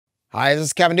Hi, this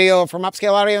is Kevin Deal from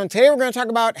Upscale Audio, and today we're going to talk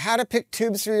about how to pick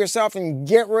tubes for yourself and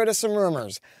get rid of some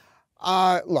rumors.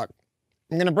 Look,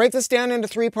 I'm going to break this down into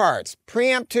three parts: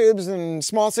 preamp tubes and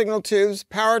small signal tubes,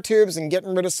 power tubes, and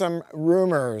getting rid of some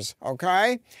rumors,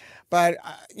 okay? But,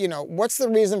 what's the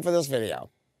reason for this video?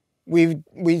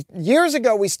 Years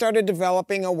ago, we started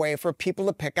developing a way for people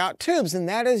to pick out tubes, and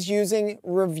that is using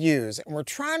reviews. And we're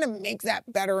trying to make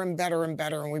that better and better and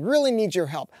better, and we really need your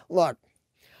help. Look,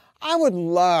 I would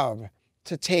love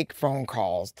to take phone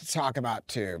calls to talk about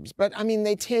tubes, but I mean,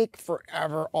 they take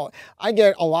forever. I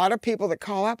get a lot of people that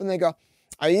call up and they go,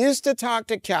 I used to talk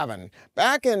to Kevin.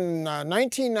 Back in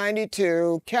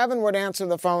 1992, Kevin would answer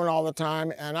the phone all the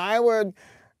time, and I would,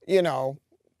 and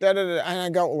I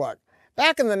go, look,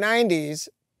 back in the 90s,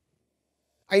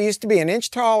 I used to be an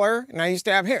inch taller and I used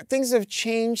to have hair. Things have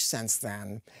changed since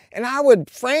then. And I would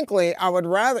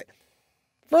rather...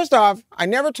 First off, I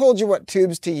never told you what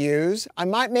tubes to use. I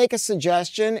might make a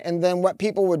suggestion, and then what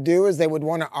people would do is they would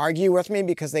want to argue with me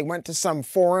because they went to some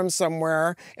forum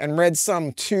somewhere and read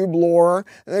some tube lore.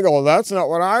 And they go, well, that's not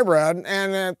what I read.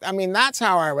 And that's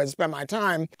how I would spend my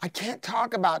time. I can't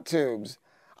talk about tubes.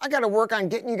 I got to work on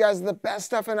getting you guys the best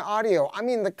stuff in audio. I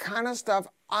mean, the kind of stuff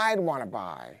I'd want to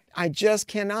buy. I just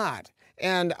cannot.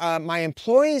 And my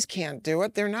employees can't do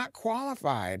it. They're not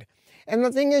qualified. And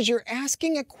the thing is, you're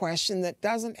asking a question that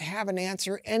doesn't have an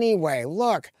answer anyway.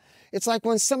 Look, it's like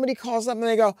when somebody calls up and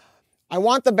they go, I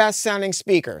want the best sounding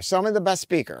speaker. Sell me the best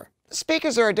speaker.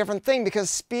 Speakers are a different thing because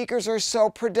speakers are so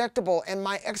predictable and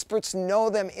my experts know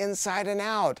them inside and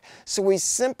out. So we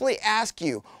simply ask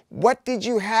you, what did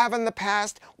you have in the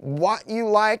past, what you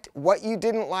liked, what you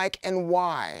didn't like, and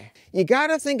why? You got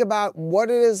to think about what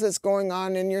it is that's going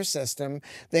on in your system,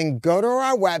 then go to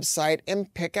our website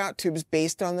and pick out tubes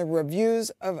based on the reviews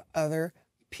of other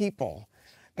people.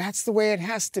 That's the way it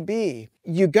has to be.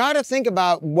 You got to think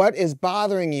about what is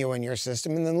bothering you in your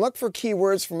system and then look for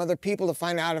keywords from other people to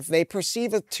find out if they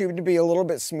perceive a tube to be a little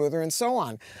bit smoother and so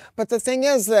on. But the thing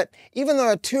is that even though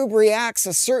a tube reacts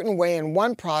a certain way in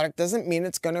one product doesn't mean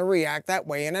it's going to react that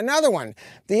way in another one.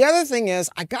 The other thing is,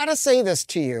 I got to say this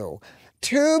to you.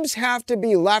 Tubes have to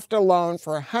be left alone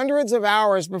for hundreds of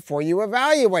hours before you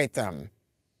evaluate them.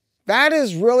 That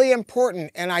is really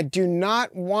important, and I do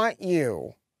not want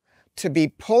you to be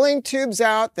pulling tubes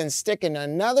out, then sticking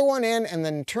another one in, and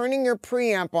then turning your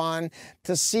preamp on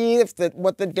to see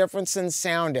what the difference in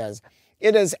sound is.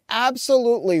 It is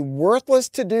absolutely worthless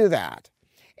to do that.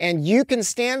 And you can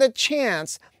stand a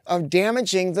chance of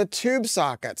damaging the tube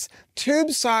sockets.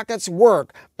 Tube sockets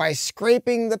work by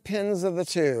scraping the pins of the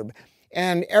tube.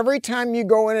 And every time you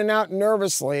go in and out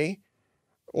nervously,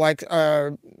 like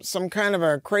some kind of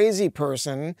a crazy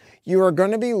person, you are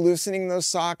going to be loosening those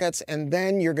sockets, and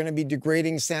then you're going to be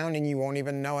degrading sound and you won't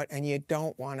even know it, and you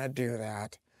don't want to do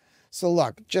that. So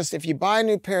look, just if you buy a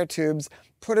new pair of tubes,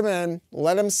 put them in,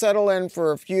 let them settle in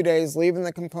for a few days, leaving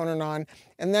the component on,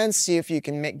 and then see if you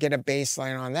can get a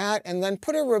baseline on that, and then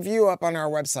put a review up on our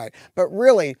website. But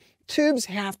really, tubes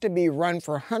have to be run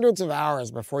for hundreds of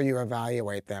hours before you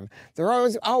evaluate them. They're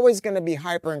always going to be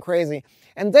hyper and crazy.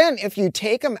 And then if you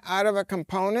take them out of a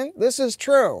component, this is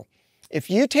true. If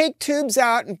you take tubes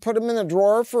out and put them in a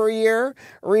drawer for a year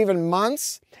or even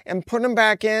months and put them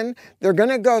back in, they're going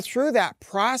to go through that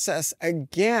process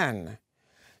again.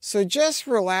 So just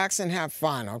relax and have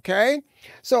fun, okay?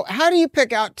 So how do you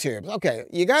pick out tubes? Okay,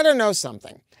 you got to know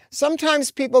something.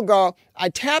 Sometimes people go, I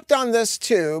tapped on this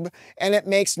tube and it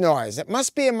makes noise. It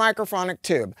must be a microphonic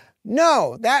tube.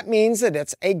 No, that means that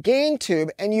it's a gain tube,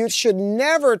 and you should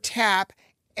never tap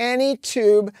any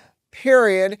tube,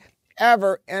 period,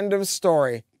 ever, end of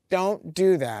story. Don't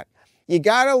do that. You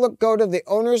gotta go to the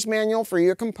owner's manual for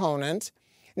your component.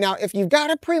 Now, if you've got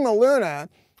a Prima Luna,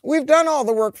 we've done all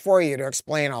the work for you to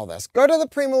explain all this. Go to the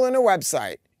Prima Luna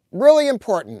website. Really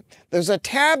important. There's a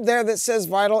tab there that says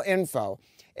Vital Info.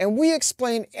 And we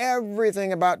explain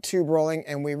everything about tube rolling,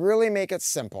 and we really make it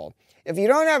simple. If you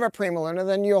don't have a Prima Luna,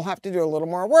 then you'll have to do a little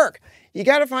more work. You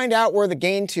got to find out where the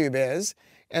gain tube is,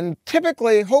 and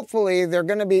typically, hopefully, they're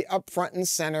going to be up front and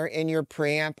center in your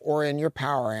preamp or in your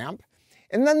power amp.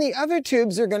 And then the other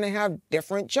tubes are going to have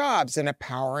different jobs. In a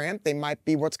power amp, they might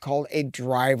be what's called a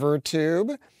driver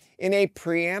tube. In a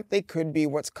preamp, they could be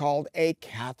what's called a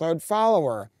cathode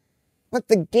follower. But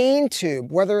the gain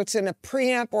tube, whether it's in a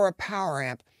preamp or a power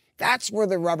amp, that's where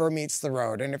the rubber meets the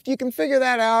road. And if you can figure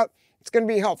that out, it's going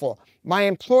to be helpful. My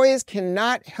employees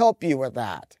cannot help you with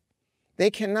that.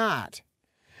 They cannot.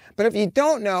 But if you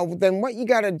don't know, then what you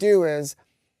got to do is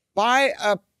buy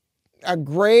a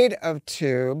grade of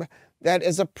tube that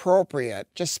is appropriate.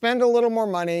 Just spend a little more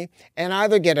money and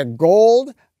either get a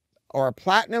gold or a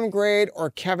platinum grade or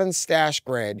Kevin Stash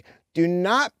grade. Do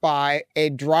not buy a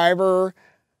driver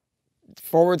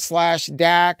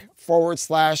 /DAC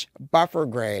 /buffer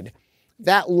grade.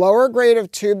 That lower grade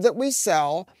of tube that we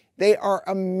sell, they are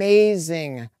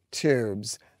amazing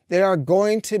tubes. They are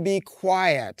going to be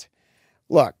quiet.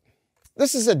 Look,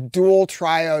 this is a dual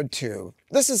triode tube.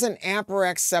 This is an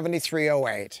Amperex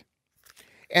 7308.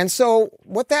 And so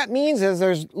what that means is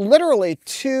there's literally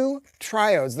two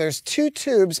triodes. There's two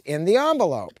tubes in the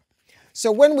envelope.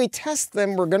 So when we test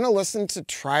them, we're going to listen to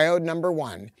triode number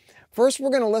 1. First, we're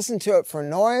going to listen to it for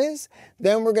noise.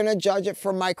 Then we're going to judge it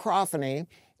for microphony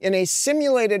in a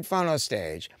simulated phono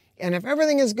stage. And if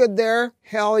everything is good there,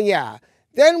 hell yeah.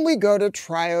 Then we go to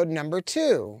triode number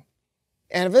 2.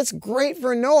 And if it's great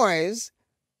for noise,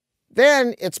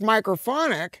 then it's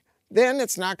microphonic, then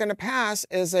it's not going to pass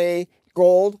as a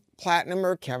gold, platinum,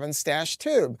 or Kevin Stash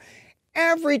tube.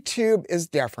 Every tube is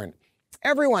different.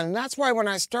 Everyone. And that's why when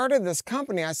I started this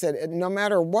company, I said, no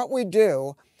matter what we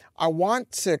do, I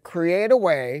want to create a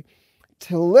way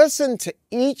to listen to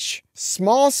each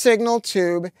small signal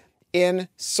tube in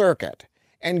circuit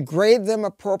and grade them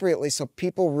appropriately so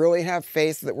people really have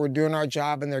faith that we're doing our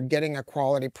job and they're getting a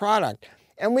quality product.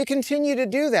 And we continue to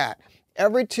do that.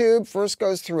 Every tube first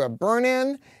goes through a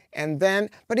burn-in, and then,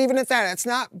 but even at that, it's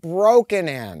not broken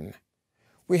in.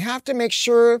 We have to make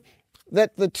sure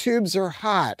that the tubes are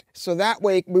hot, so that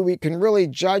way we can really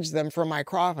judge them for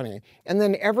microphony. And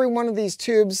then every one of these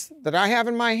tubes that I have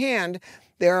in my hand,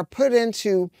 they are put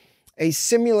into a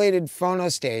simulated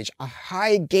phono stage, a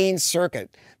high gain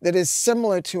circuit that is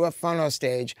similar to a phono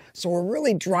stage. So we're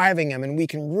really driving them and we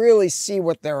can really see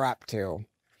what they're up to.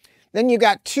 Then you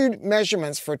got two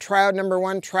measurements for triode number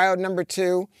 1, triode number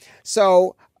 2.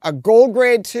 So a gold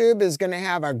grade tube is going to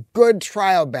have a good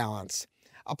triode balance.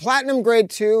 A platinum grade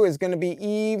 2 is going to be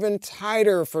even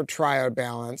tighter for triode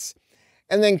balance.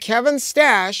 And then Kevin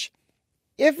Stash,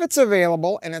 if it's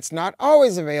available, and it's not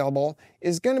always available,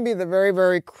 is going to be the very,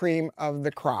 very cream of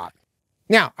the crop.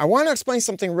 Now, I want to explain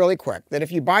something really quick, that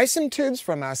if you buy some tubes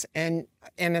from us and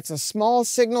it's a small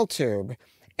signal tube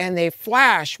and they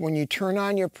flash when you turn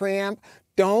on your preamp,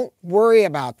 don't worry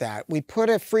about that. We put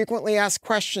a frequently asked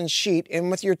questions sheet in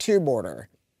with your tube order.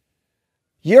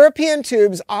 European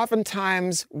tubes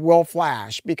oftentimes will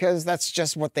flash because that's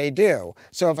just what they do.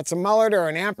 So if it's a Mullard or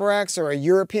an Amperex or a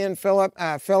European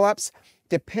Philips,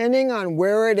 depending on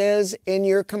where it is in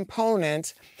your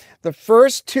component, the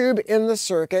first tube in the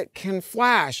circuit can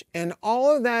flash. And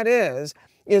all of that is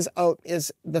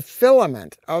the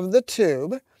filament of the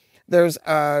tube.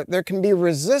 There can be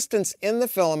resistance in the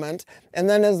filament, and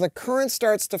then as the current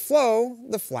starts to flow,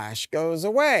 the flash goes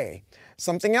away.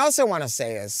 Something else I want to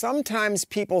say is sometimes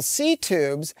people see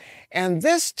tubes, and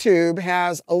this tube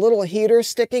has a little heater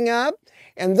sticking up,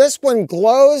 and this one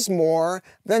glows more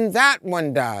than that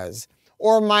one does.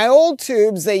 Or my old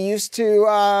tubes, they used to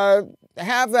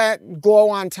have that glow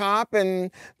on top, and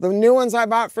the new ones I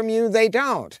bought from you, they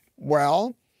don't.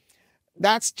 Well,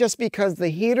 that's just because the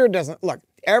heater doesn't, look,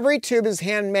 every tube is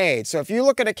handmade. So if you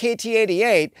look at a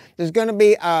KT88, there's going to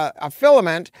be a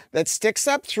filament that sticks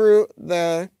up through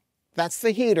that's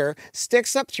the heater,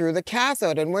 sticks up through the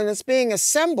cathode. And when it's being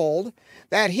assembled,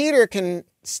 that heater can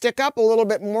stick up a little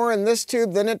bit more in this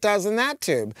tube than it does in that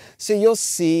tube. So you'll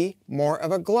see more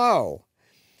of a glow.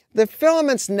 The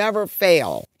filaments never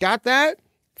fail. Got that?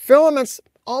 Filaments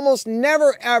almost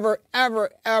never, ever,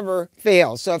 ever, ever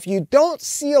fail. So if you don't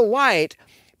see a light,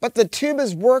 but the tube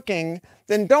is working,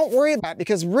 then don't worry about it,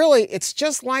 because really it's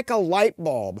just like a light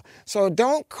bulb. So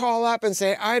don't call up and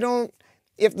say,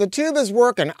 if the tube is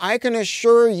working, I can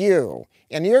assure you,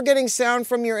 and you're getting sound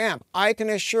from your amp, I can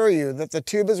assure you that the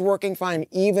tube is working fine,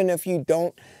 even if you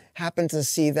don't happen to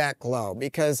see that glow,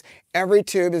 because every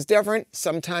tube is different.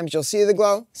 Sometimes you'll see the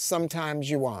glow,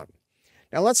 sometimes you won't.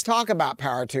 Now let's talk about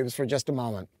power tubes for just a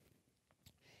moment.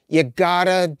 You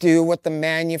gotta do what the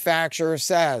manufacturer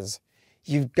says.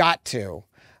 You've got to.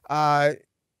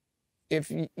 If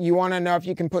you want to know if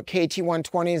you can put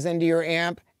KT120s into your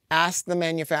amp, ask the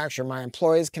manufacturer. My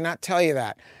employees cannot tell you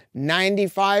that.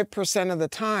 95% of the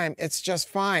time, it's just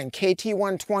fine.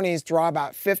 KT120s draw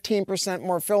about 15%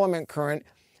 more filament current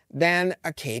than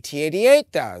a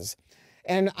KT88 does.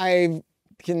 And I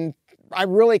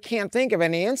really can't think of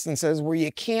any instances where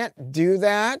you can't do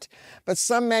that, but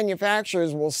some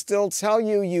manufacturers will still tell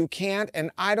you you can't,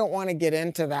 and I don't want to get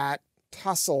into that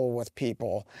tussle with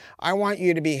people. I want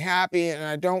you to be happy, and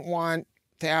I don't want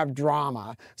to have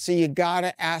drama. So you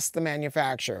gotta ask the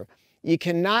manufacturer. You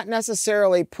cannot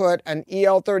necessarily put an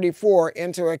EL34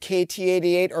 into a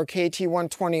KT88 or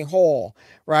KT120 hole,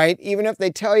 right? Even if they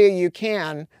tell you you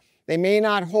can, They may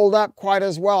not hold up quite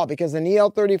as well because an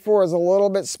EL34 is a little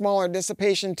bit smaller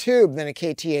dissipation tube than a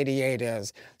KT88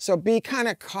 is. So be kind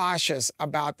of cautious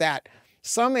about that.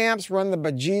 Some amps run the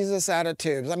bejesus out of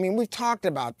tubes. I mean, we've talked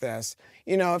about this.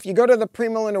 You know, if you go to the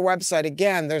Prima Luna website,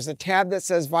 again, there's a tab that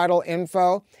says Vital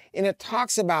Info, and it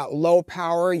talks about low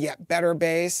power yet better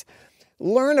bass.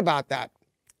 Learn about that.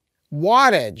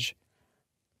 Wattage.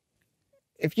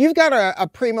 If you've got a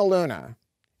Prima Luna,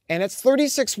 and it's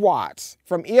 36 watts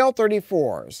from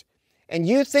EL34s, and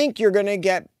you think you're going to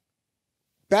get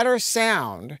better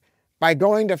sound by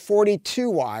going to 42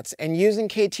 watts and using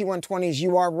KT120s,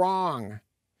 you are wrong.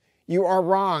 You are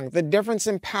wrong. The difference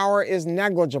in power is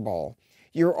negligible.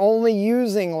 You're only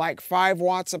using like 5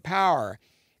 watts of power.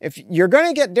 If you're going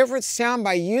to get different sound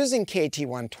by using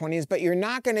KT120s, but you're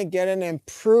not going to get an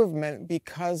improvement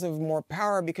because of more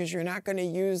power, because you're not going to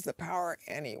use the power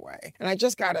anyway. And I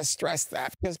just got to stress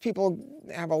that because people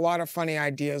have a lot of funny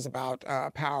ideas about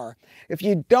power. If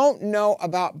you don't know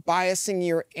about biasing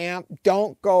your amp,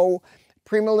 don't go.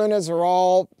 Prima Lunas are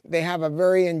all, they have a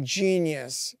very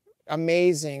ingenious,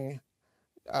 amazing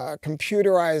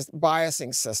computerized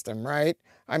biasing system, right?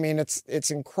 I mean, it's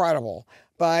incredible.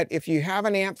 But if you have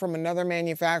an amp from another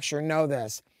manufacturer, know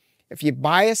this. If you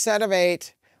buy a set of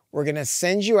 8, we're going to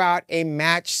send you out a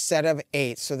matched set of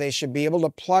 8. So they should be able to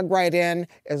plug right in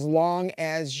as long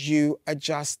as you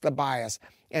adjust the bias.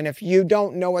 And if you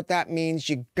don't know what that means,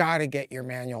 you got to get your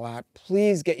manual out.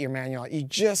 Please get your manual out. You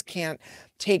just can't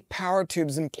take power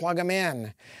tubes and plug them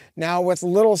in. Now with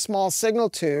little small signal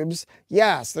tubes,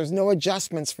 yes, there's no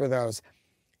adjustments for those.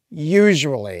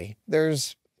 Usually,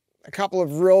 there's a couple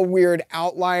of real weird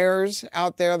outliers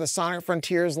out there, the Sonic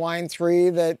Frontiers Line 3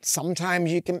 that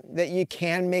sometimes you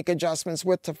can make adjustments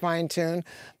with to fine tune.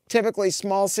 Typically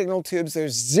small signal tubes,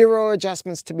 there's 0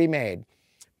 adjustments to be made.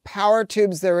 Power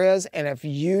tubes there is, and if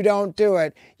you don't do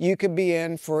it, you could be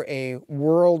in for a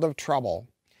world of trouble.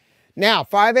 Now,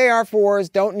 5AR4s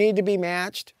don't need to be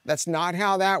matched. That's not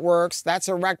how that works. That's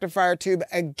a rectifier tube.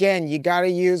 Again, you got to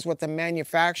use what the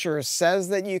manufacturer says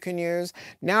that you can use.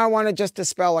 Now I want to just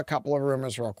dispel a couple of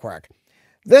rumors real quick.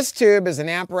 This tube is an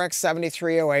Amperex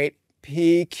 7308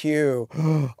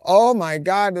 PQ. Oh my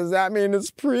God, does that mean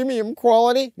it's premium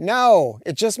quality? No,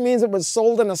 it just means it was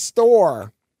sold in a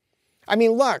store. I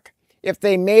mean, look, if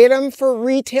they made them for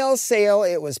retail sale,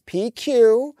 it was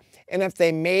PQ. And if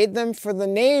they made them for the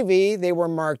Navy, they were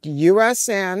marked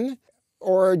USN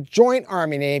or Joint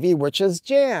Army Navy, which is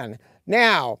JAN.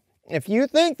 Now, if you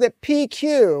think that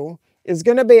PQ is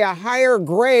going to be a higher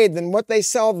grade than what they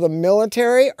sell the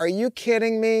military, are you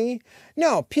kidding me?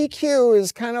 No, PQ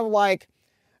is kind of like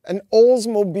an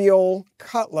Oldsmobile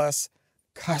Cutlass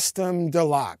Custom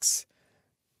Deluxe,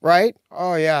 right?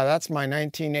 Oh yeah, that's my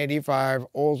 1985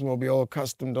 Oldsmobile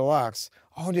Custom Deluxe.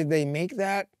 Oh, did they make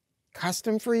that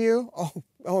custom for you?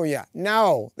 Oh yeah.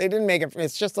 No, they didn't make it.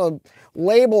 It's just a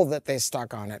label that they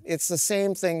stuck on it. It's the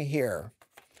same thing here.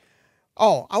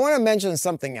 Oh, I want to mention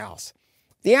something else.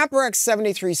 The Amperex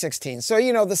 7316. So,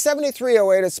 you know, the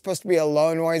 7308 is supposed to be a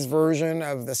low noise version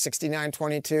of the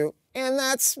 6922. And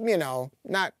that's, you know,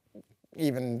 not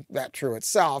even that true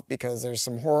itself because there's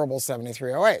some horrible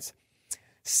 7308s.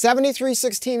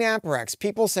 7316 Amperex.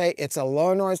 People say it's a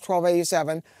low noise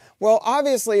 1287. Well,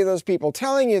 obviously those people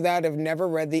telling you that have never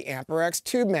read the Amperex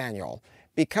tube manual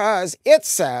because it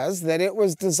says that it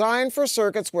was designed for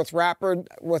circuits with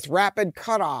rapid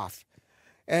cutoff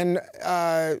and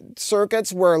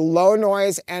circuits where low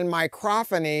noise and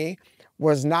microphony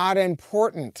was not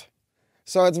important.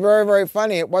 So it's very, very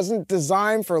funny. It wasn't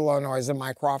designed for low noise and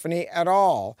microphony at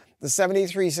all. The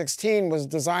 7316 was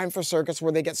designed for circuits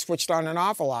where they get switched on and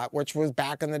off a lot, which was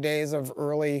back in the days of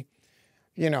early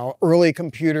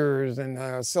computers and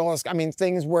oscilloscope. I mean,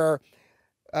 things where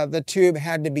the tube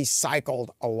had to be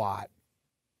cycled a lot.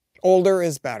 Older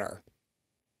is better.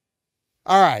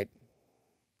 All right,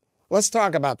 let's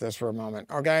talk about this for a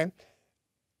moment, okay?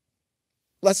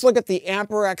 Let's look at the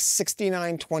Amperex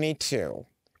 6922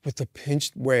 with the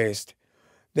pinched waist.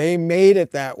 They made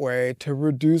it that way to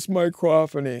reduce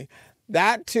microphony.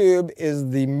 That tube is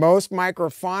the most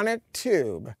microphonic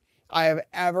tube I have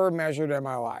ever measured in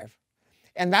my life.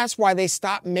 And that's why they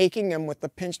stopped making them with the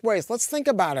pinched waist. Let's think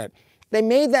about it. They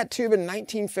made that tube in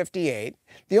 1958.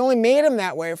 They only made them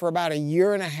that way for about a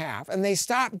year and a half, and they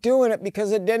stopped doing it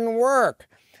because it didn't work.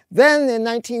 Then in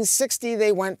 1960,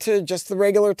 they went to just the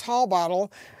regular tall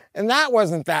bottle, and that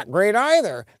wasn't that great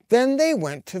either. Then they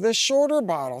went to the shorter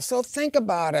bottle. So think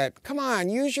about it. Come on,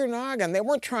 use your noggin. They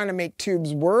weren't trying to make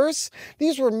tubes worse.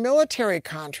 These were military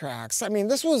contracts. I mean,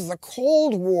 this was the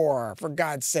Cold War, for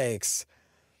God's sakes.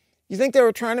 You think they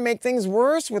were trying to make things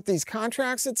worse with these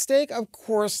contracts at stake? Of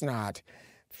course not.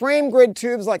 Frame grid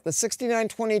tubes like the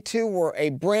 6922 were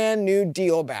a brand new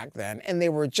deal back then, and they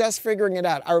were just figuring it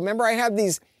out. I remember I had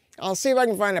these, I'll see if I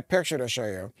can find a picture to show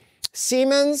you.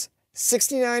 Siemens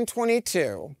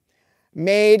 6922,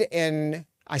 made in,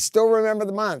 I still remember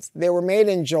the month, they were made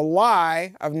in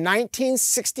July of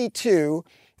 1962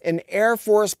 in Air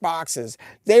Force boxes.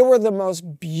 They were the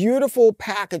most beautiful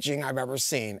packaging I've ever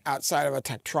seen outside of a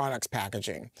Tektronix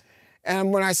packaging.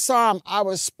 And when I saw them, I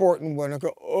was sporting one. I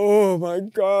go, oh my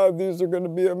God, these are going to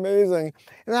be amazing.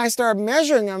 And then I started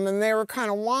measuring them and they were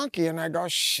kind of wonky. And I go,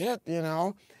 shit, you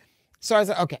know. So I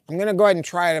said, okay, I'm going to go ahead and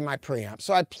try it in my preamp.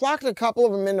 So I plucked a couple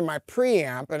of them into my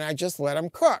preamp and I just let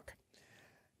them cook.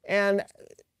 And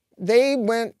they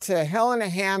went to hell in a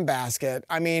handbasket.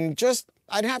 I mean,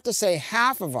 I'd have to say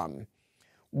half of them,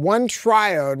 one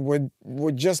triode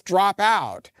would just drop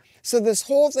out. So this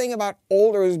whole thing about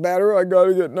older is better, I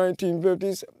gotta get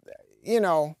 1950s, you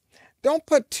know, don't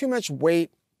put too much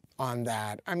weight on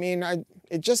that. I mean,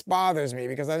 it just bothers me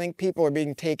because I think people are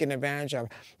being taken advantage of.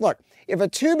 Look, if a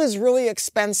tube is really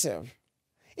expensive,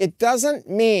 it doesn't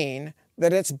mean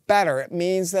that it's better. It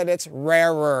means that it's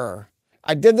rarer.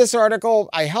 I did this article,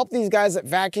 I helped these guys at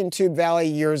Vacuum Tube Valley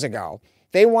years ago.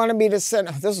 They wanted me to send,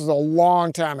 this was a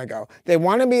long time ago, they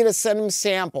wanted me to send them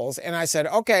samples, and I said,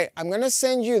 okay, I'm going to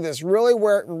send you this really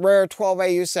rare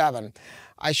 12AU7.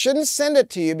 I shouldn't send it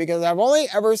to you because I've only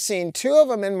ever seen 2 of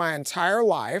them in my entire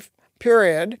life,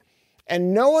 period,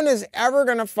 and no one is ever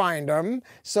going to find them,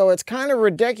 so it's kind of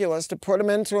ridiculous to put them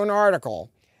into an article.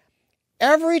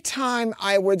 Every time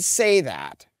I would say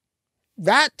that,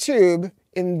 that tube,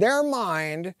 in their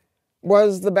mind,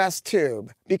 was the best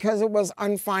tube because it was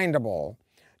unfindable.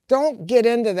 Don't get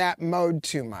into that mode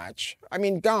too much. I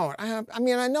mean, don't. I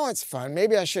mean, I know it's fun.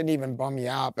 Maybe I shouldn't even bum you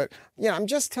out, but you know, I'm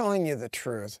just telling you the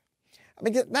truth. I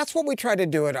mean, that's what we try to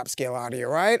do at Upscale Audio,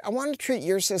 right? I want to treat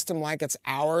your system like it's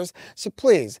ours. So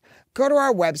please, go to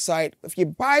our website. If you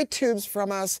buy tubes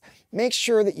from us, make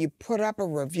sure that you put up a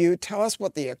review. Tell us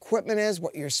what the equipment is,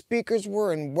 what your speakers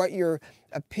were, and what your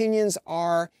opinions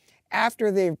are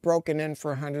after they've broken in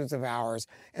for hundreds of hours.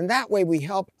 And that way we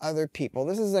help other people.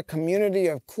 This is a community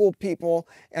of cool people,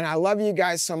 and I love you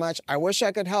guys so much. I wish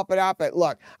I could help it out, but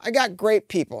look, I got great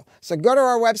people. So go to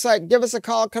our website, give us a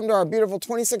call, come to our beautiful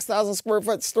 26,000 square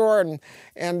foot store,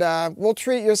 and we'll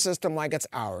treat your system like it's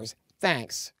ours.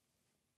 Thanks.